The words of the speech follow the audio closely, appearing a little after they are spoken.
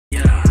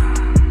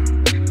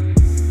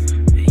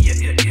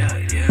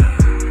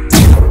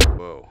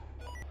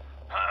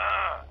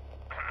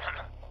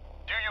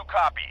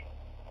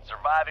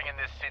Surviving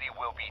in this city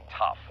will be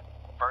tough.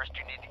 First,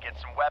 you need to get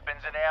some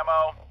weapons and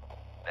ammo,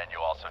 then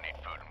you also need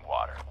food and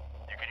water.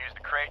 You can use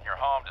the crate in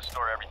your home to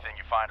store everything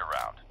you find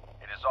around.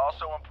 It is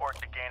also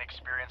important to gain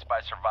experience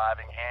by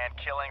surviving and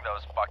killing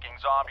those fucking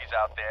zombies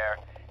out there.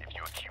 If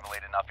you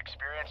accumulate enough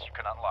experience, you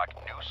can unlock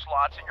new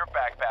slots in your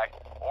backpack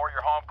or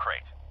your home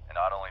crate. And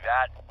not only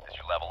that, as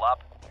you level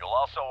up, you'll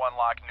also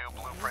unlock new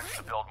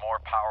blueprints to build more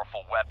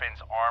powerful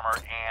weapons,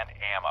 armor, and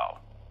ammo.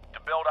 To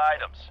build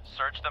items,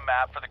 search the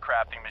map for the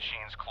crafting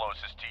machines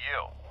closest to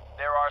you.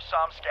 There are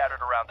some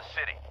scattered around the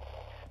city.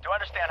 To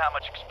understand how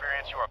much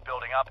experience you are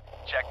building up,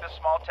 check the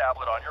small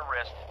tablet on your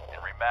wrist, and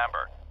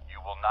remember,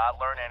 you will not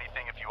learn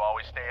anything if you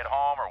always stay at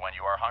home or when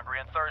you are hungry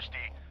and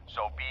thirsty,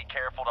 so be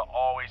careful to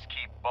always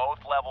keep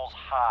both levels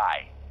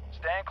high.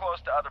 Staying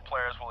close to other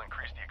players will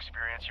increase the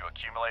experience you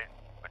accumulate,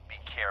 but be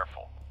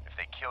careful. If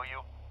they kill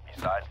you,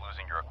 besides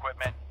losing your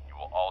equipment, you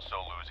will also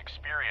lose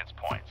experience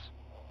points.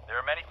 There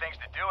are many things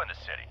to do in the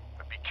city,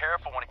 but be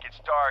careful when it gets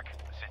dark.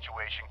 The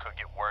situation could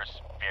get worse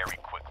very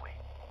quickly.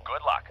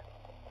 Good luck.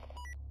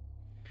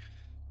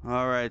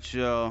 Alright,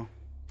 y'all.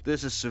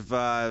 This is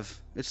Survive.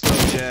 It's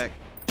LoJack.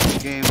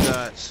 Game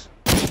Dots.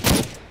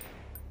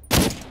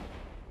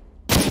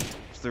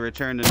 It's the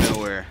return to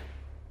nowhere.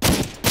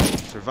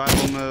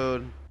 Survival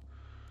mode.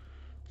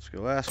 Let's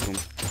go ask them.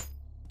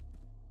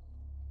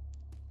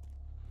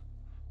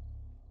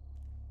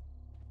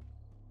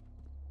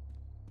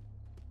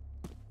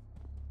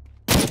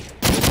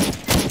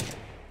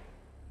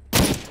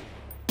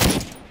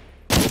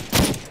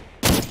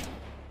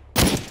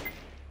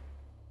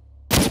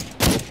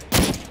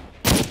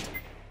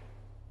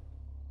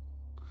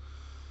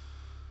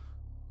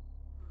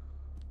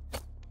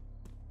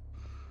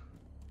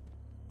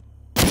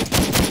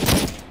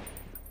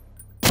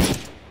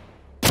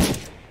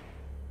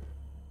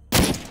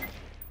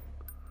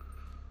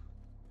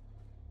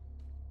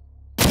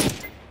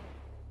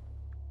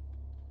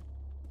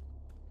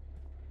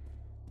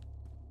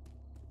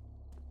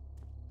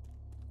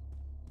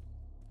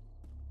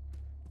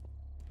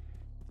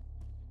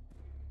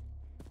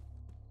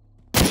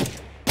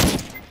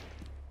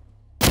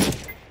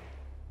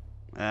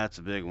 That's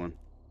a big one.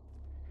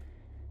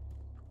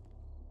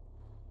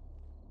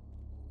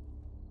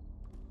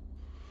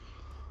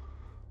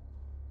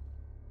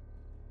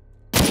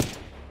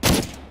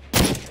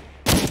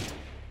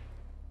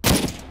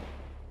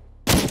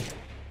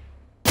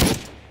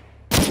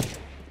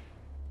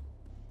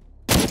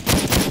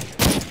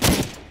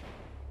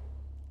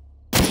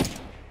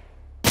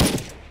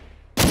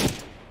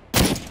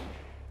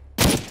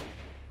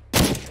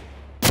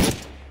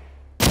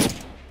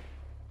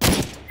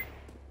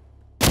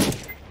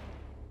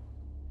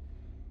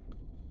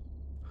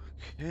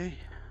 Okay.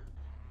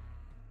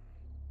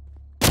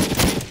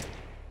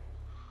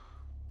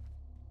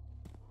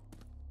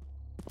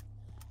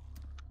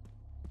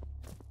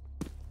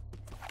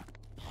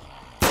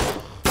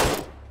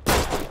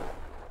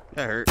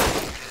 That hurt. Ladies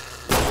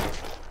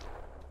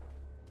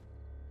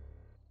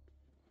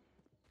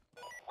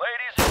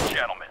and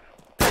gentlemen,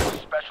 there's a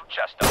special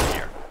chest up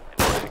here.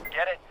 In order to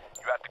get it,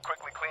 you have to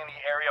quickly clean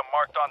the area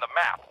marked on the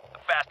map. The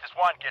fastest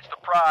one gets the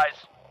prize.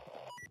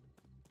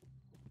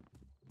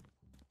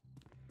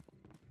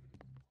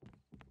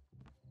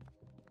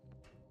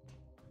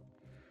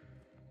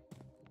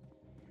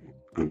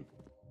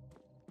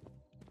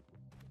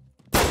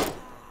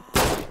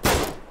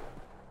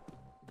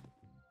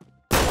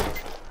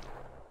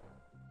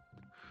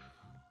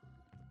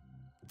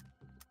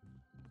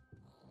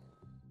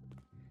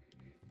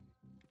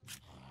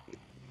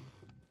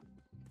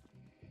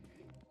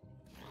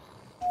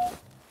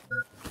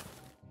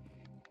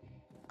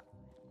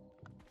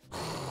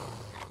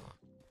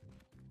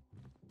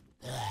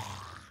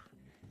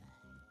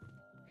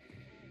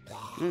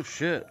 Oh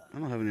shit, I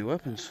don't have any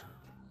weapons.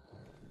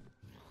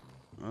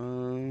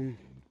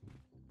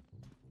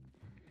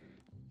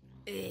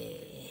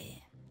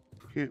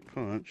 Can't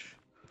punch.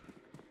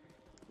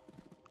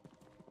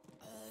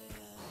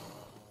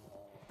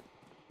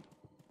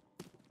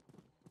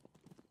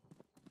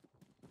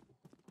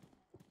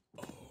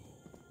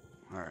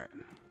 Alright.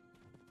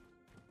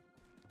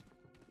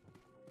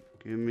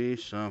 Give me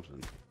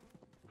something.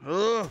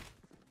 Oh!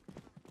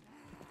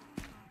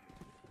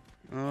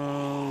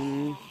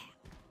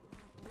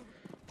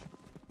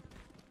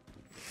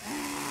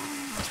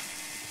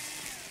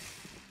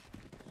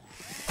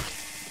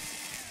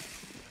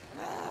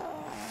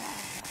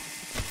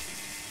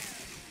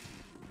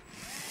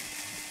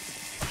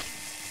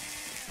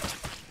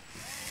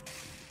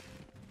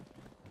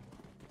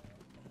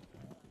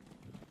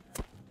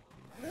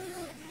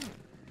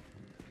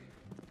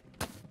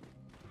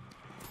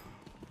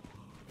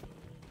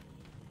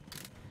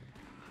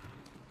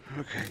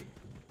 Okay.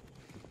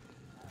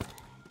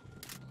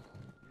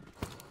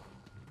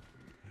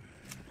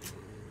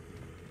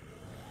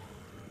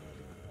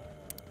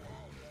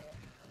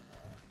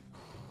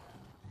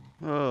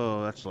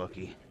 Oh, that's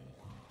lucky.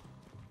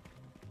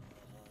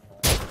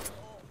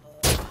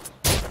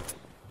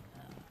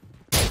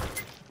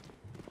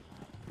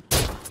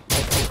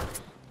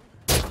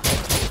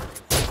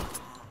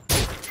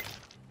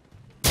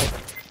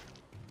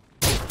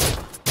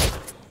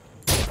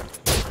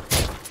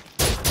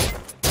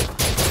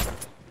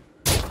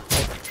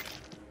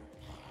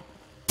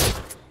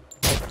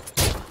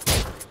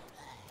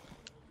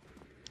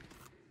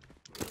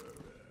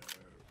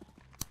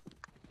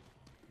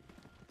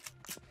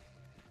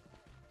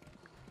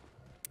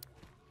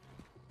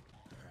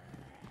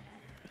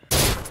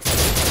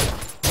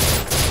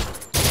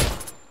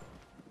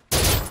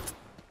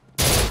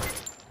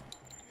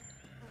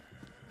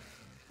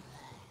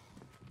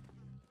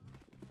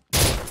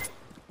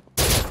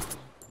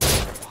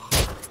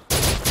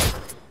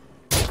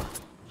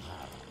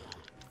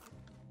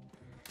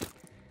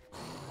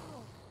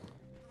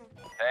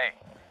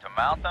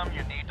 mount them,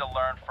 you need to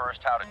learn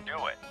first how to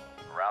do it.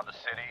 Around the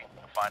city,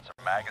 you'll find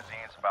some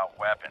magazines about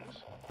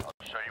weapons. I'll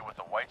show you with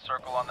the white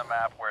circle on the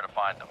map where to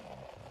find them.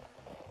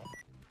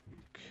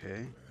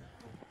 Okay.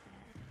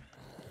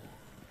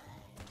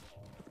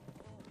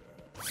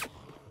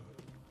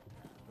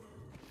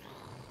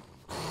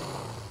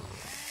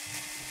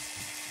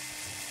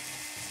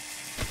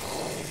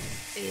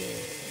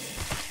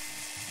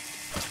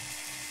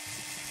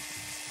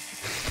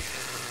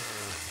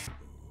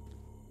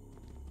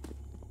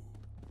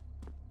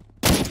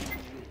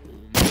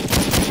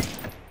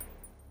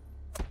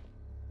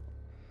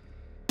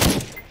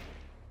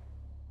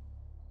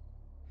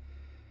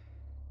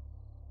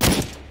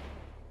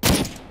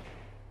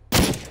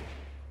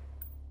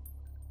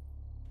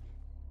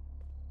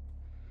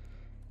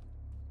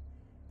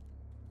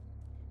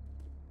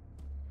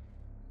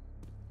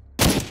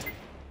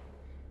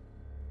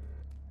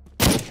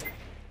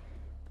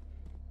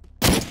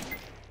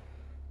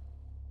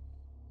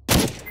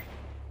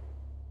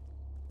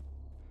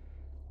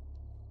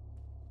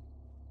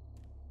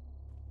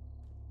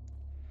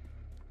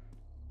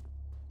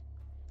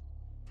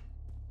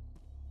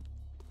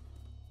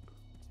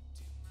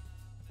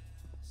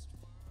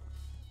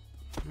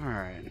 All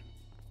right.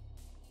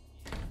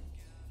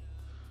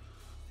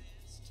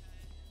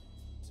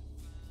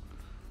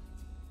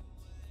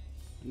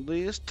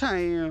 This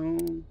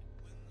town.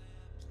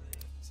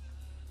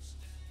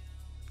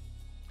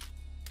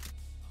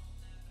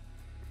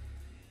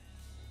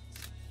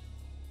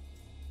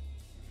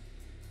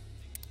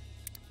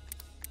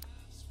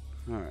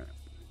 All right.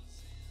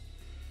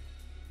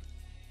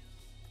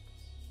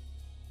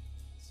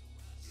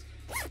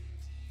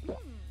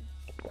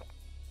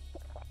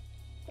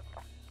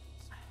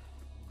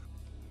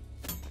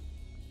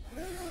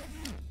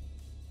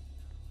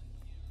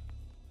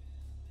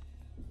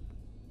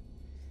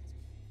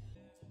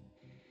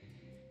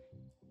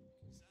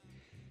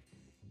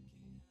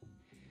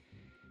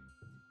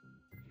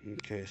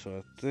 Okay, so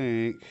I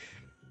think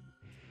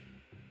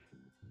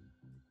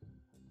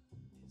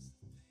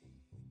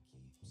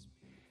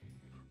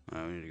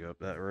I need to go up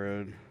that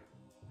road.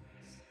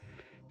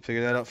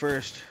 Figure that out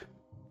first.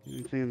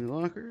 Anything in the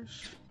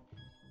lockers?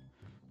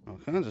 All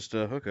kinds of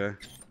stuff. Okay.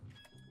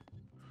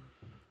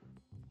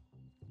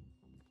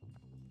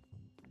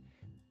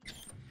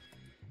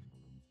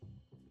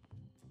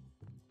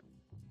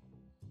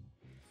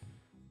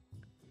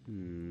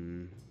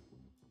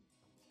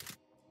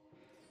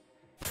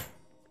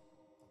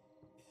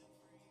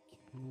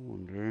 I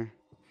wonder.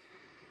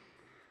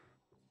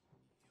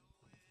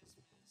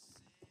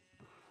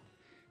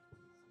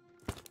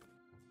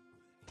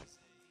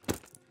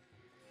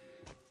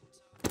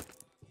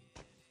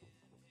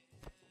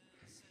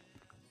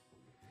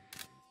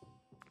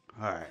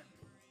 All right.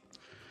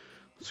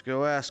 Let's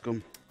go ask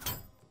them.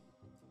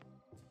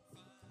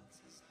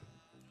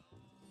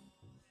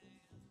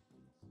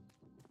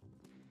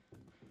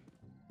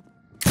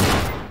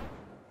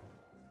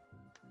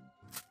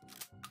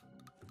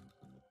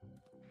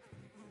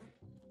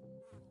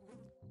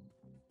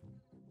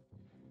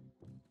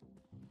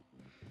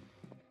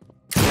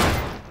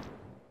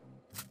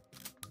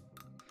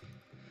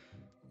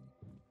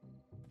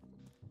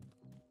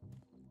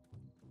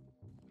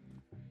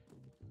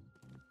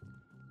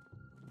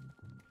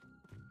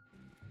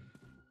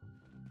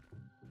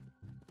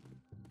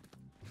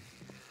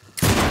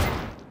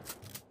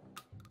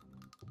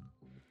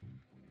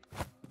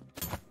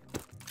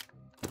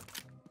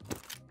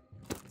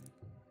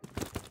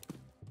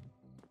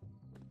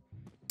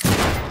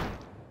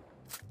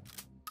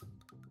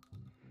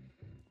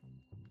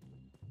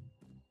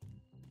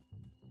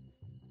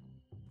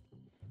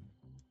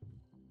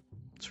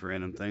 It's a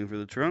random thing for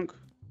the trunk.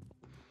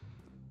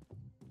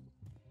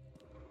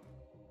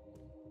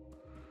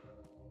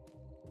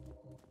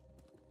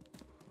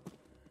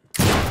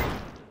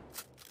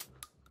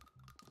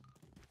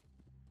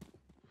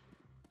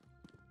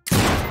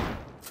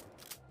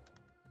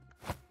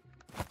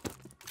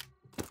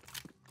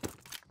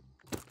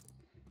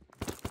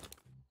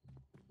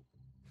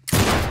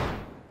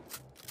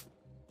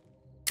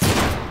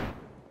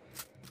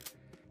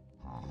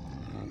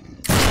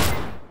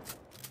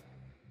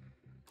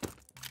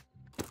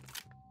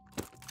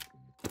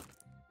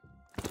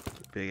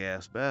 Big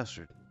ass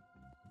bastard.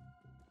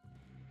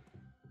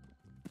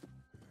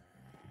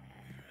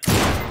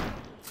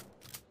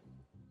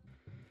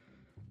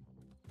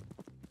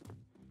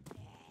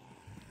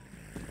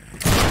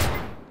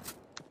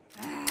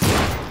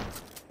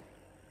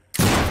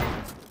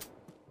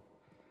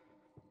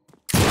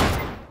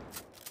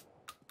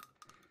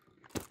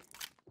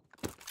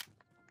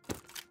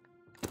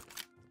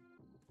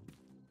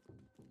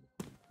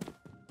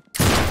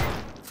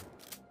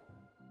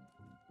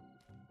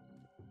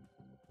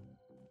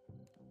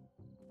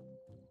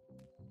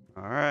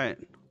 All right.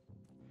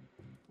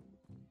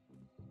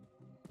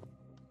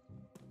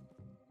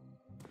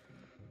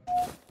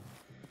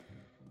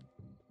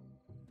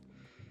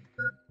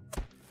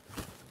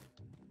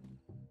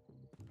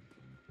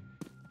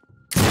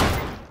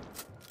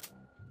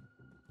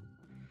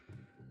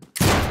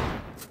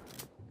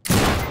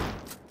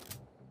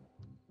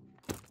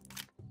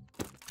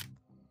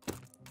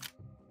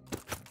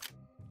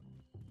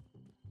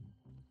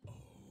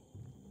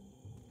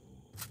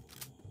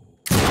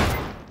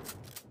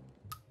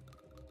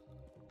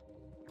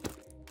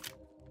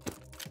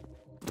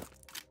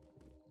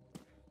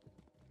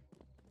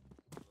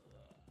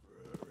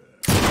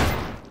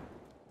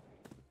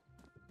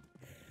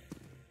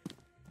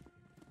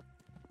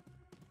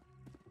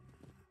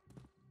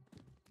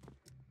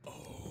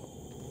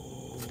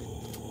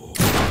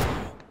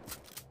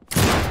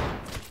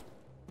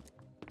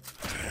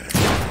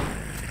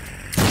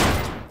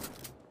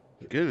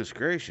 Goodness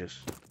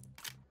gracious.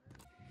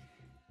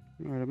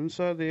 Alright, I'm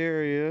inside the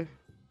area.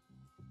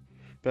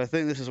 But I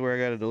think this is where I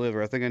gotta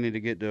deliver. I think I need to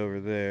get to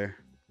over there.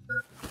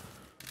 I'm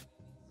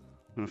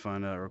gonna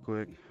find out real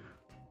quick.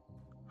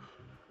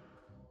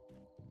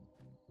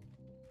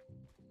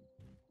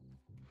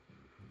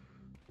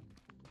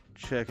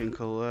 Check and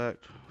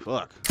collect.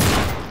 Fuck.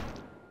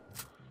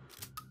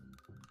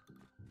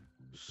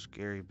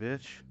 Scary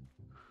bitch.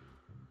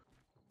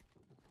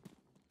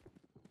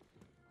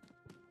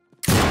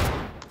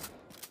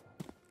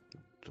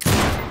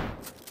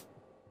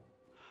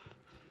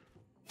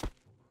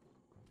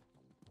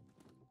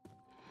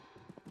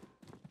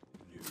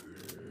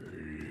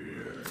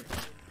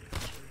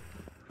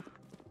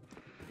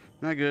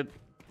 Not good.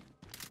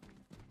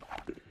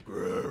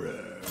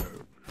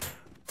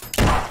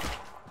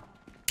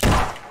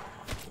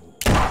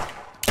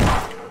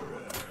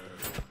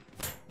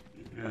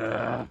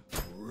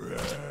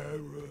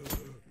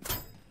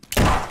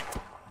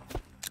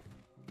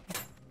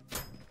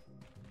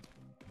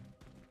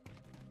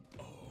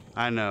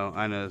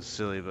 I know it's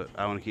silly, but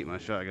I want to keep my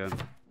shotgun.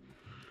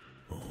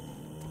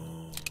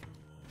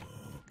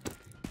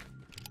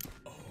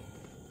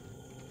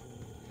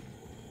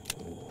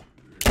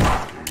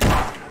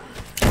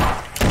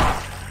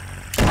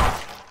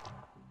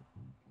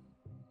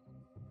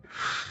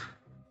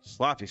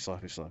 Sloppy.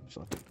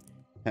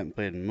 Haven't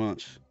played in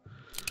months.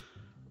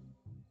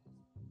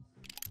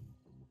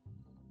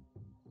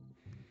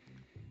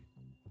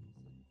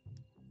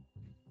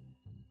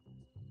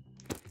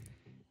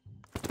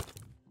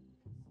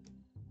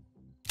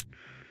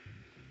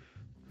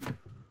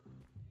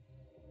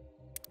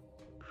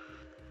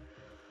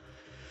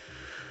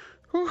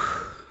 Whew.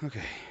 Okay.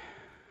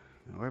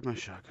 Now where'd my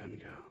shotgun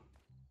go?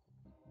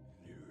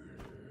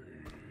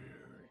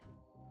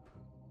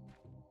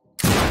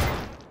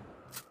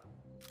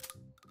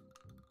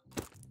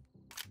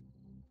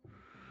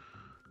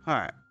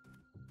 Alright.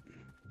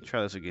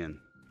 Try this again.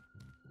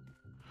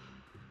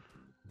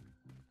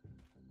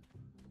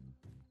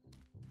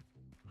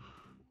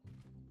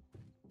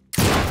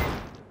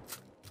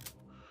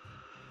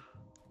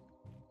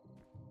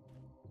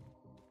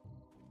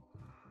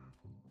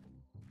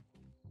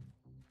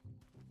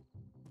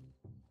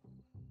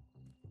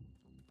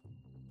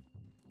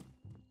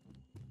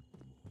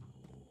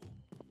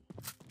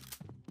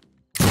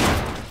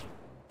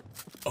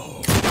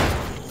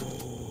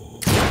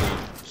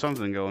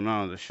 Something going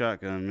on with the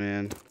shotgun,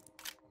 man.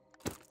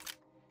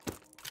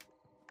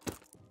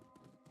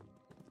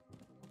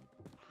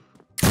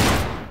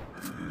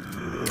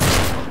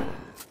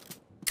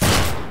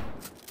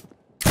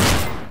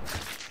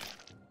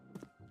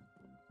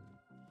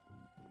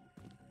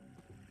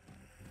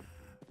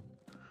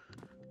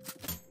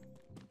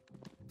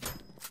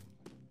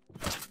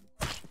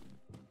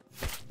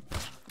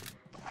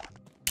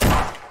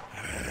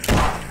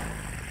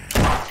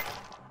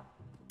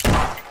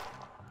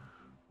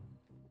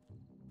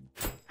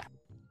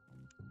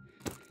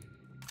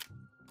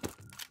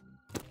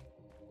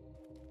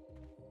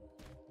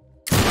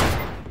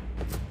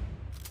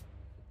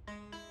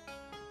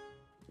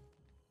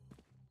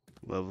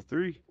 Level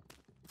 3.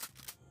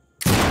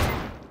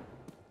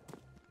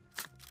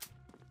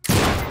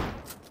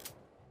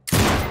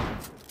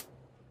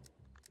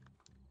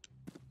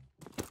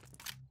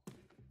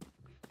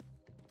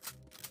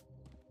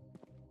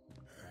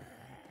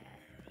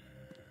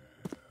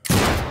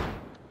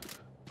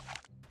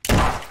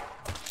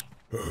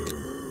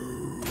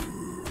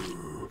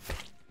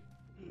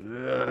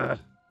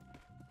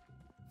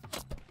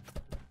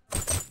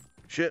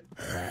 Shit.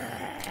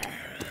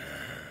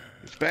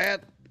 It's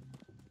bad.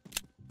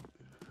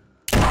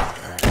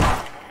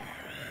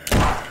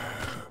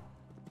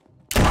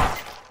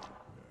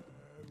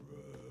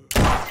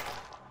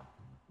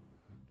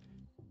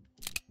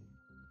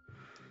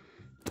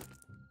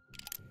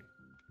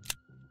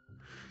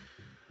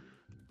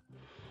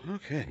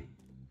 Okay.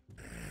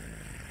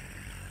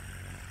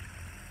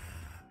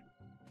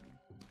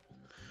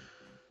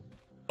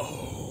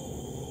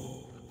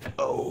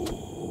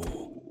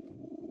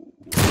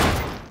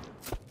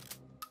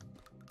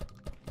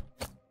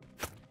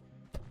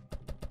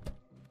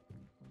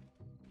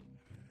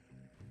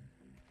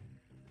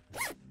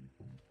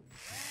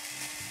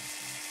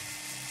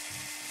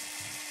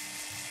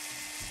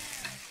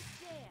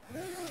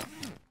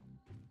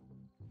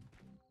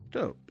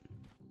 Dope.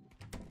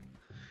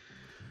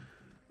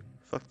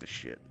 Fuck this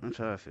shit. That's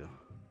how I feel.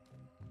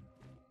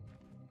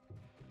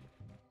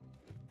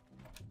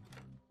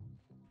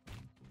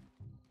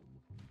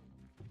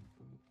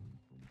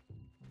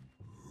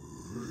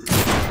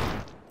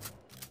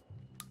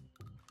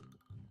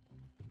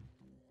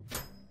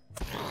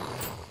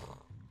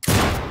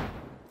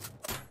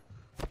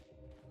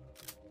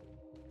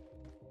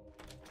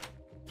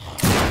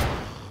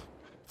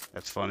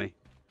 That's funny.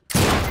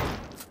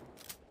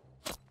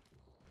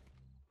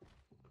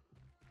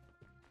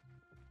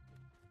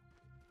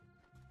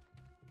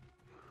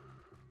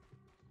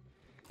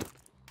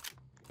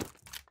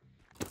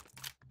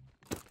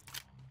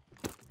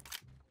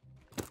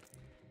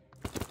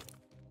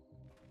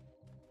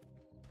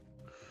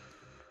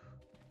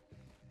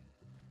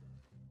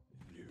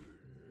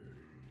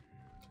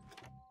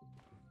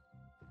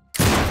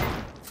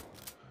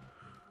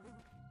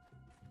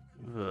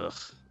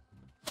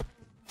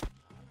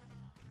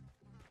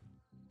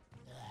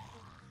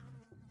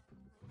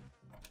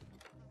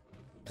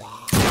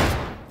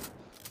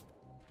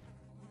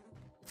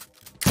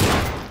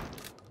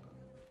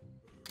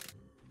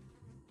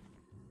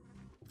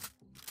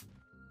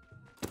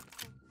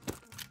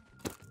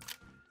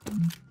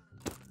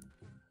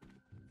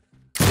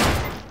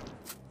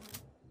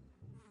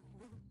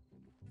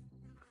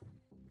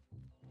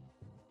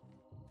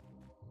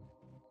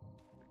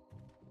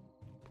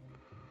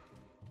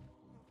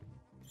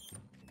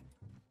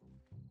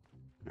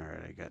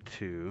 Alright, got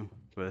 2.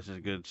 But this is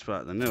a good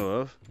spot to know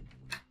of.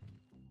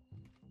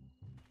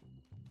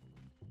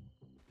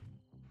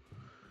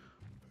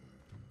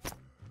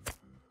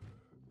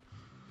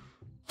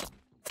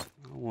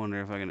 I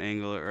wonder if I can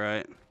angle it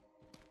right.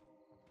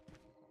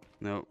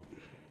 Nope.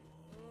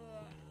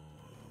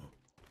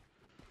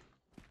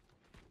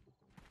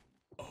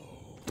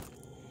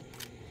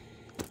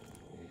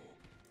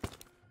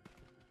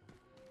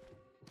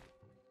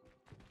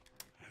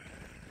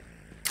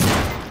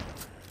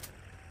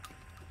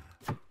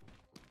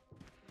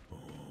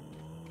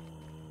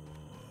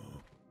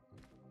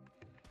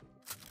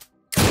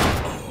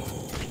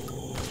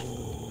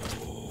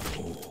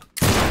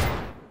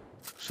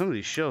 Some of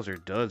these shells are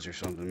duds or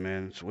something,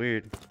 man. It's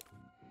weird.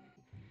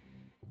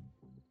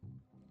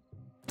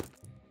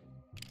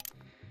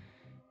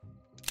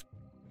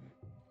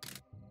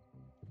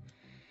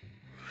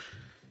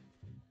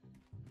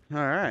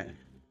 Alright.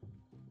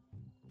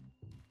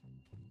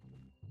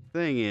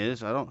 Thing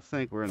is, I don't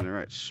think we're in the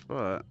right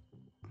spot.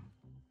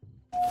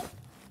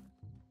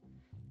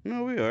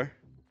 No, we are.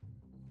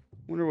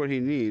 Wonder what he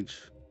needs.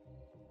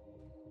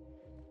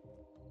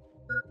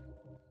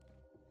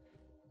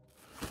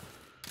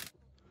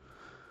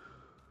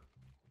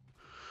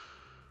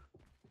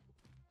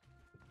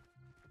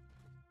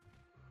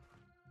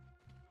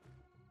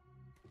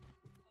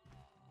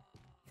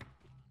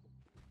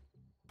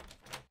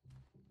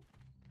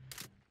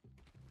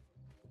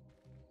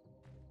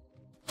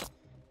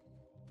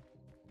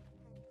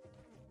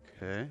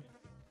 Okay.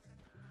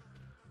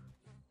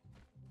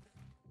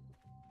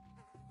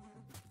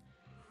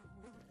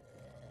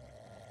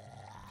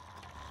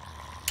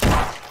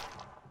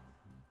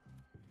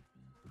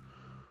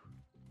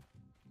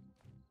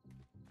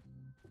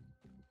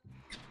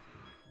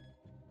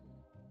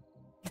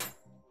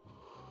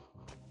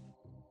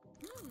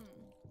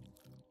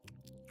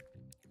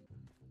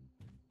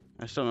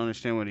 I still don't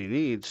understand what he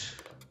needs.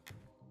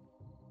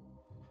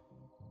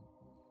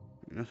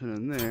 Nothing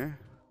in there.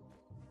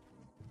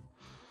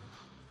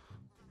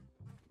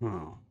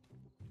 Oh.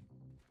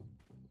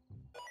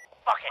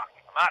 Fuck it!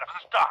 I'm out of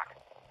stock!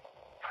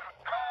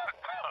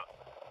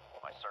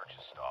 My search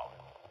is stalled.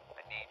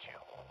 I need you.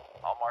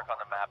 I'll mark on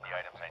the map the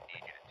items I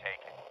need you to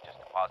take and just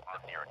deposit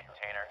them near a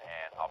container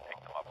and I'll pick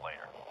them up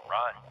later.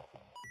 Run!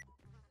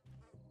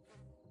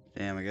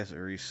 Damn, I guess it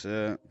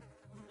reset.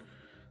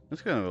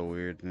 That's kind of a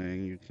weird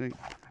thing, you'd think.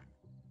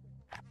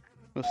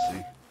 Let's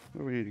see. Where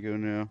do we need to go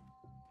now?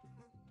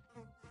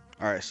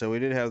 Alright, so we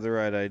did have the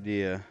right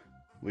idea.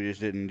 We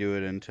just didn't do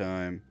it in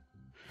time.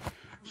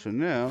 So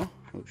now...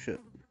 Oh shit.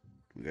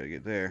 We gotta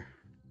get there.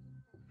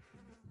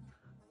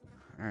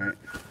 Alright.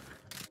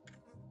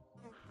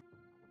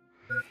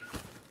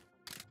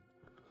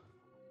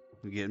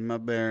 I'm getting my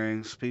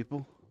bearings,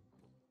 people.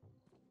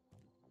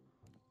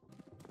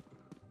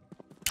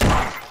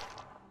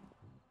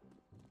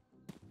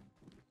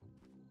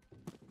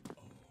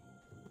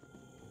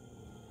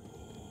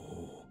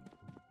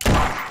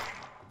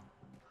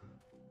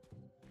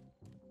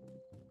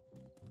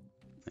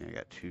 I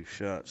got 2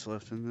 shots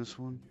left in this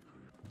one.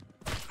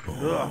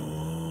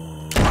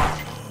 Ugh.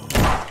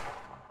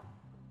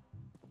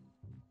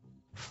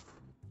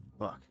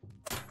 Fuck.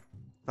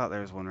 Thought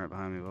there was one right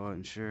behind me, but I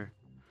wasn't sure.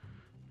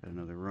 Got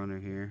another runner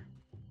here.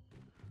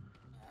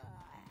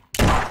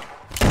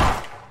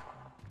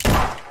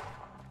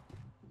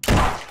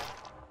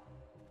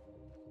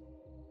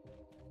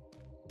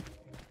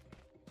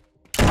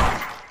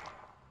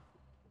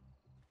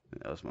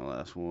 That was my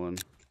last one.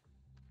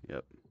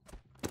 Yep.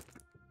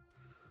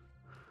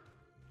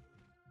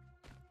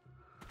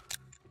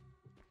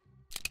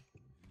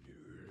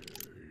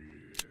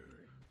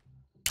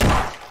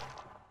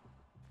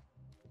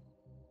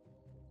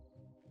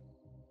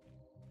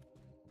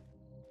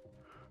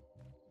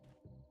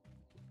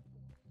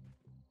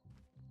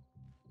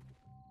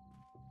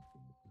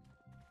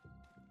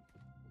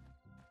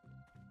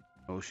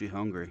 Oh, she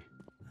hungry.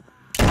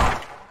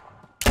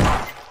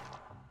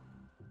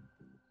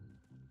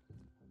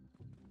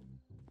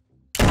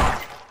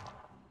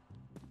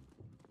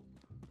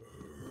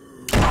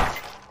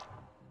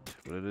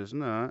 But it is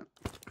not.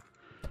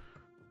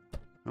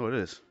 Oh, it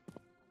is.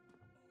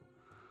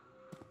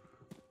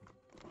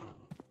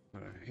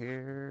 Right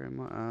here in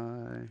my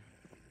eye.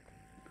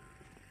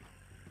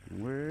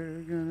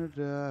 We're gonna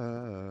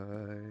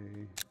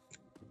die.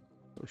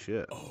 Oh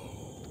shit.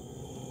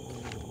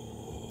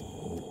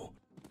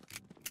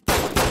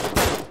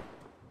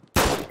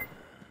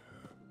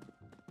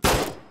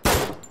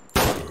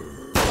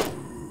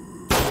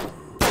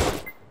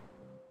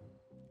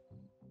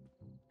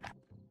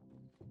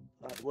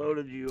 I've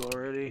loaded you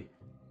already.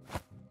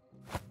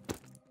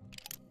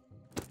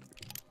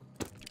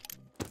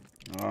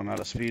 Oh, I'm out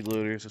of speed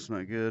loaders. That's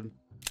not good.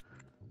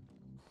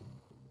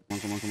 Come on,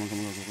 come on, come on, come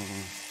on, come on, come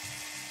on.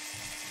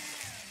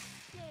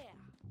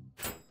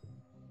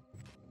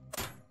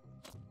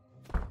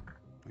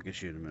 I'll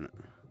get you in a minute.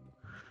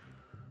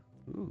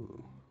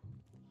 Ooh.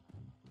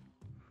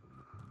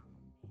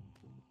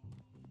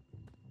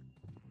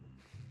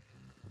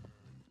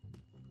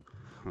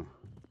 Huh.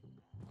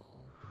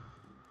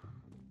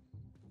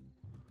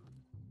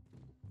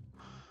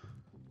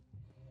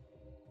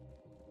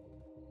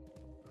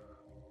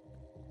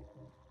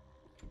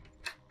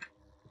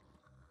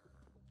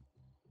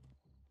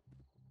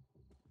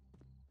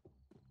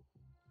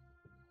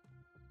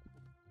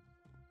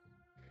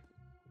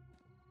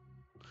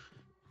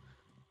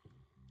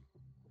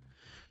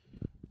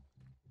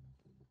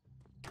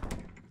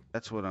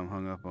 That's what I'm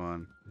hung up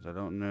on, because I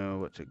don't know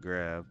what to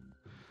grab.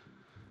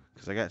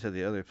 Because I got to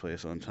the other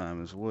place on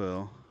time as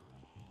well.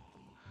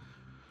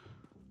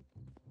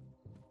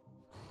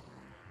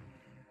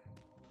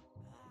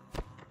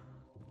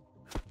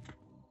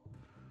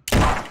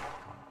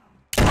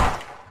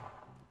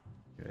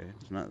 Okay,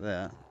 it's not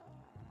that.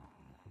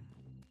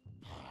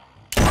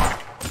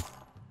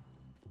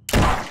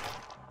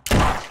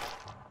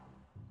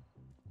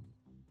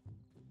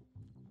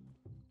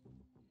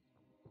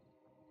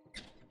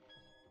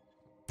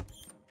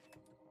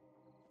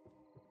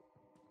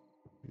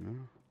 No.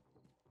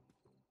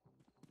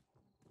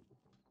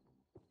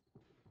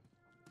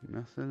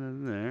 Nothing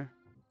in there.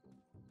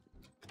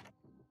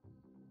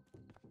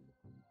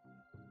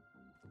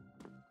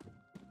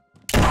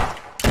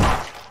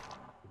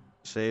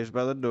 Saves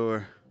by the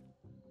door.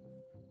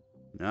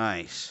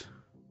 Nice.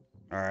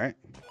 Alright.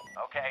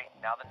 Okay,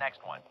 now the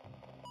next one.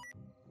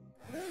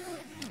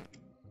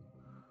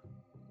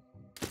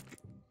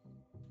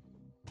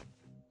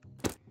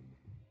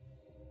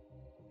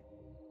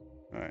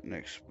 Alright,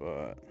 next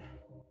spot.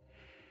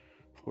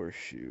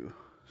 Horseshoe.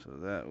 So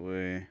that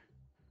way,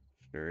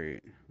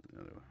 straight,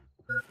 the other way.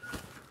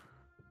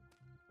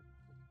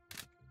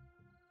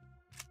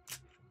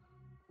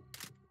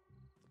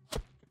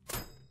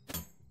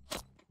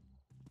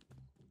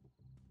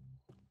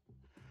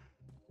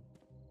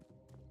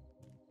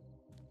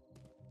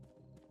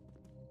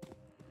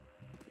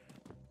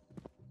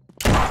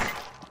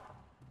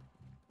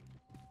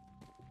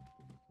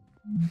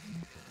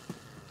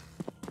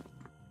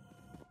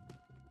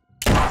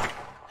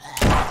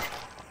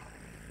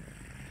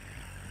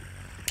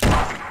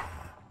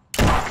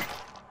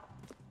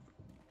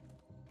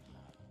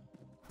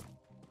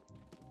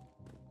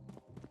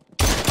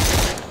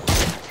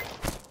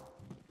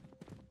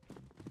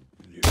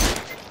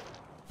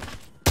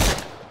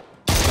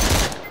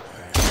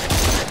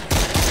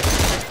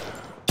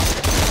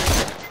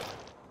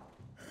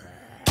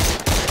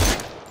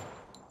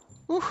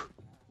 Whew.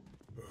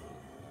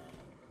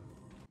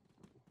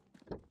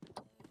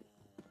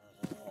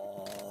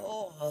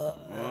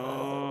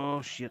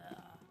 Oh shit.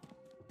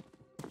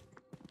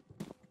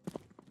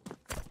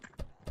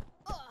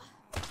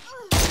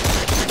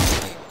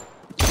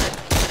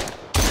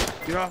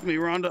 Get off me,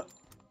 Rhonda.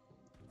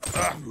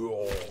 Ah.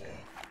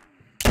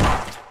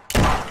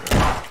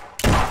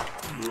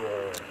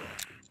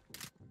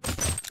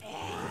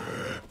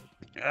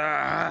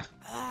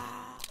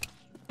 Ah.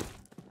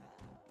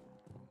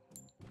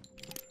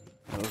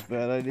 That was a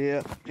bad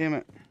idea. Damn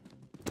it.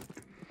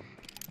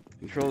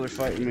 Controller's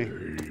fighting me.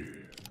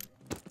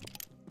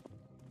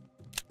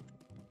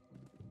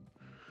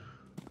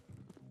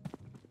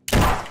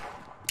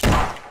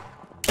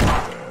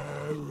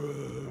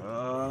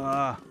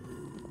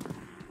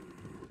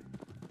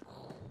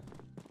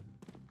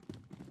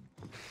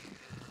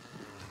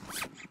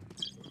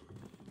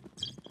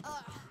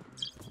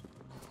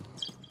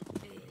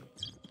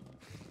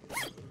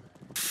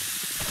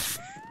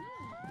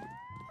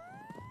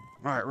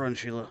 All right, run,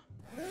 Sheila.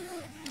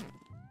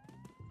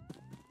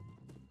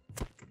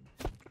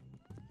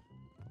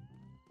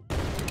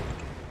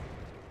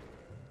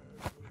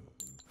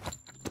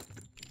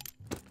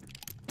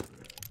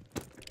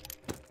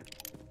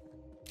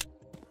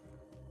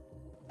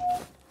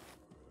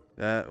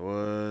 That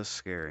was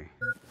scary.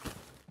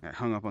 Got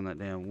hung up on that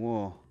damn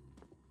wall.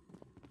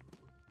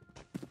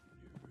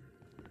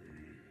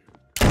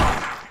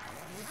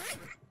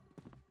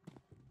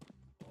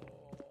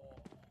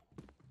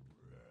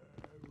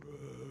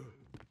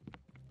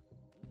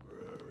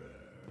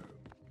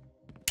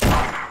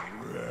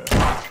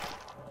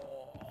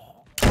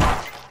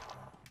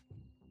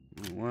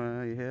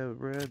 Why you have a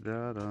red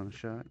dot on a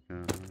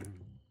shotgun?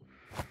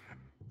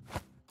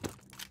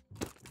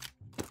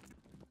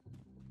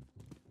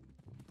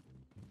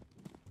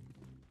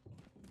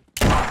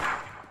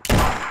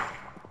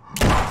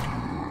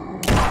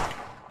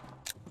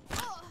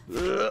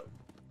 Ugh.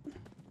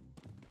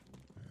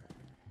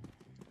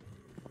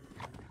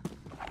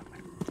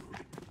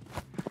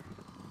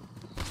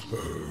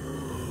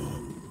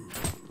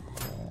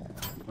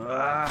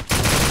 Ah.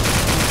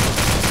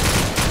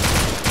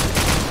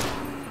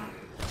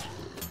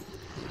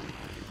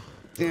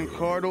 Damn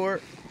car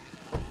door.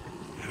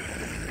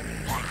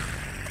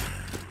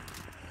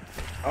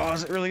 Oh,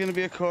 is it really gonna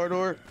be a car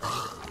door?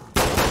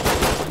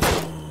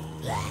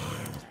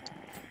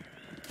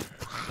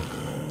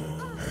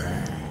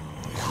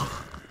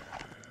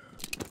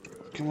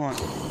 Come on.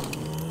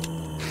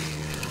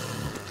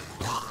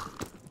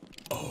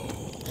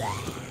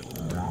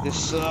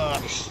 This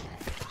sucks.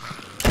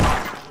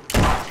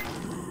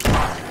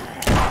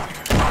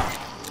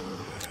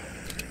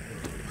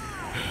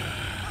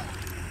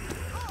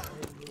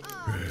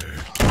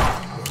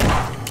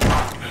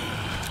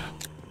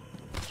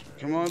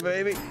 Come on,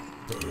 baby.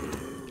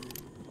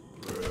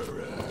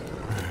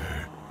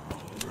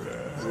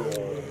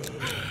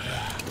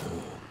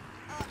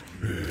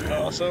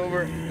 Oh, it's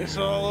over. It's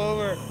all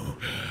over.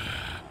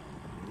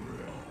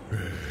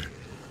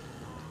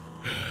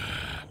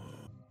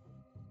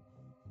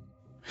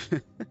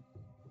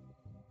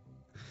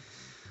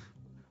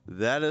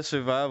 that is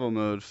survival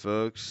mode,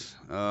 folks.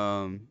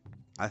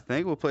 I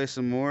think we'll play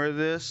some more of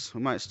this.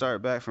 We might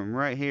start back from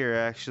right here,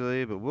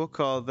 actually, but we'll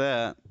call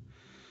that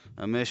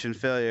a mission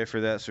failure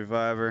for that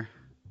survivor.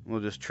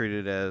 We'll just treat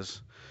it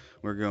as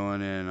we're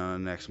going in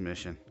on the next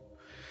mission.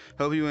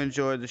 Hope you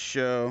enjoyed the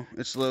show.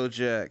 It's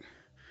LoJack.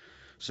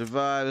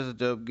 Survive is a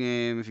dope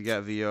game. If you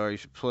got VR, you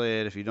should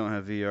play it. If you don't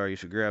have VR, you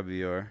should grab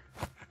VR.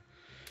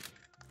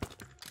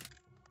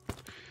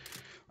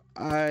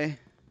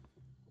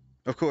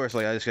 Of course,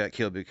 like, I just got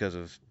killed because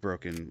of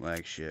broken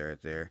lag shit right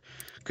there.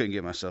 Couldn't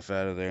get myself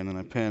out of there, and then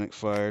I panic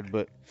fired.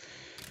 But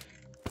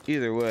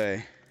either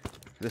way,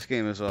 this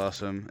game is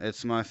awesome.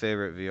 It's my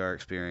favorite VR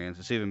experience.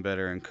 It's even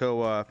better in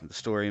co-op. The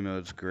story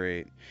mode's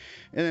great.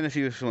 And then if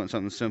you just want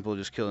something simple,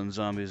 just killing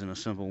zombies in a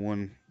simple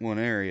one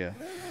area,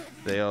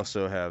 they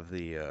also have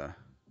the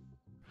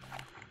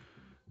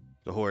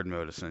horde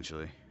mode,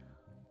 essentially.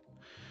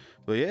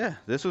 But yeah,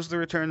 this was the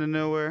Return to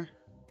Nowhere.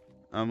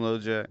 I'm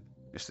LoJack.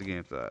 It's the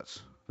Game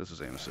Thoughts. This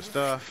is Aim Assist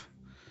Off.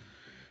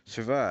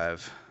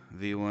 Survive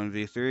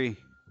V1v3.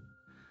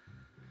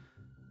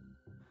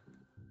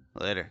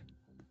 Later.